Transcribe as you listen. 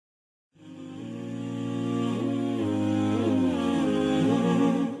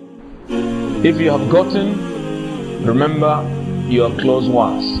If you have gotten, remember your close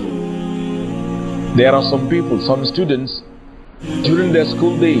ones. There are some people, some students, during their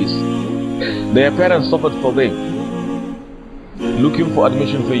school days, their parents suffered for them, looking for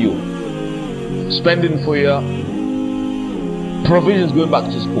admission for you, spending for your provisions going back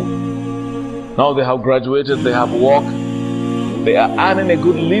to school. Now they have graduated, they have work, they are earning a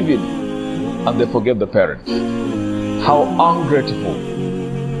good living, and they forget the parents. How ungrateful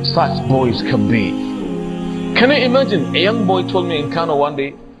such boys can be. Can you imagine? A young boy told me in Kano one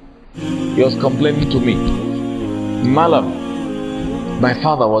day, he was complaining to me, Malam, my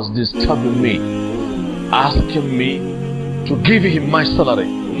father was disturbing me, asking me to give him my salary.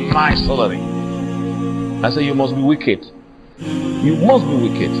 My salary. I said, you must be wicked. You must be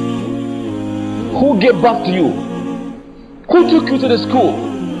wicked. Who gave birth to you? Who took you to the school?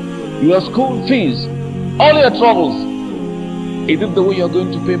 Your school fees, all your troubles. Is it the way you are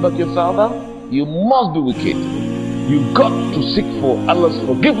going to pay back your father? You must be wicked. You got to seek for Allah's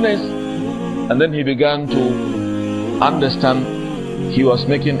forgiveness. And then he began to understand he was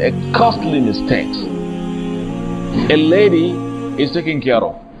making a costly mistake. A lady is taken care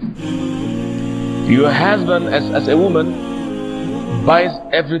of. Your husband, as a woman, buys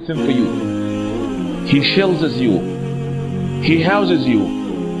everything for you. He shelters you. He houses you.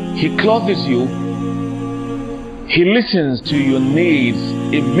 He clothes you. He listens to your needs,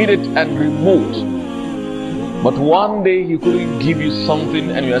 immediate and remote. But one day he couldn't give you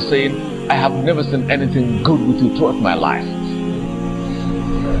something and you are saying, I have never seen anything good with you throughout my life.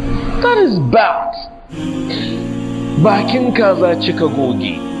 That is bad. Bakin kaza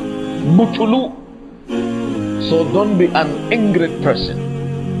chikagogi. Butulu. So don't be an ingrate person.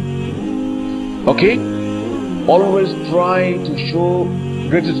 Okay? Always try to show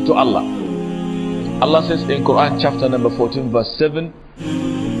gratitude to Allah. Allah says in Quran chapter number 14 verse 7,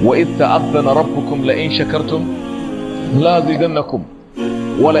 وَإِذْ تَأَذَّنَ رَبُّكُمْ لَإِنْ شَكَرْتُمْ لَأَزِيدَنَّكُمْ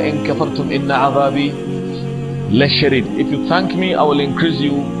وَلَإِنْ كَفَرْتُمْ إِنَّ عَذَابِي لَشَدِيدٌ. If you thank me, I will increase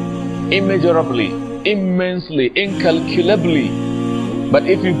you immeasurably, immensely, incalculably. But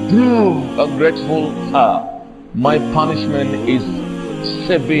if you prove ungrateful, my punishment is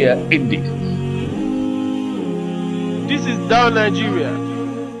severe indeed. This is Down Nigeria.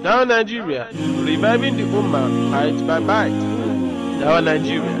 Down Nigeria, reviving the Ummah bite by bite. Down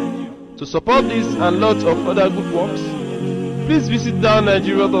Nigeria. To support this and lots of other good works, please visit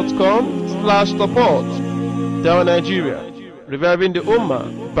downnigeria.com/support. Down Nigeria, reviving the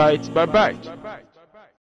Ummah bite by bite.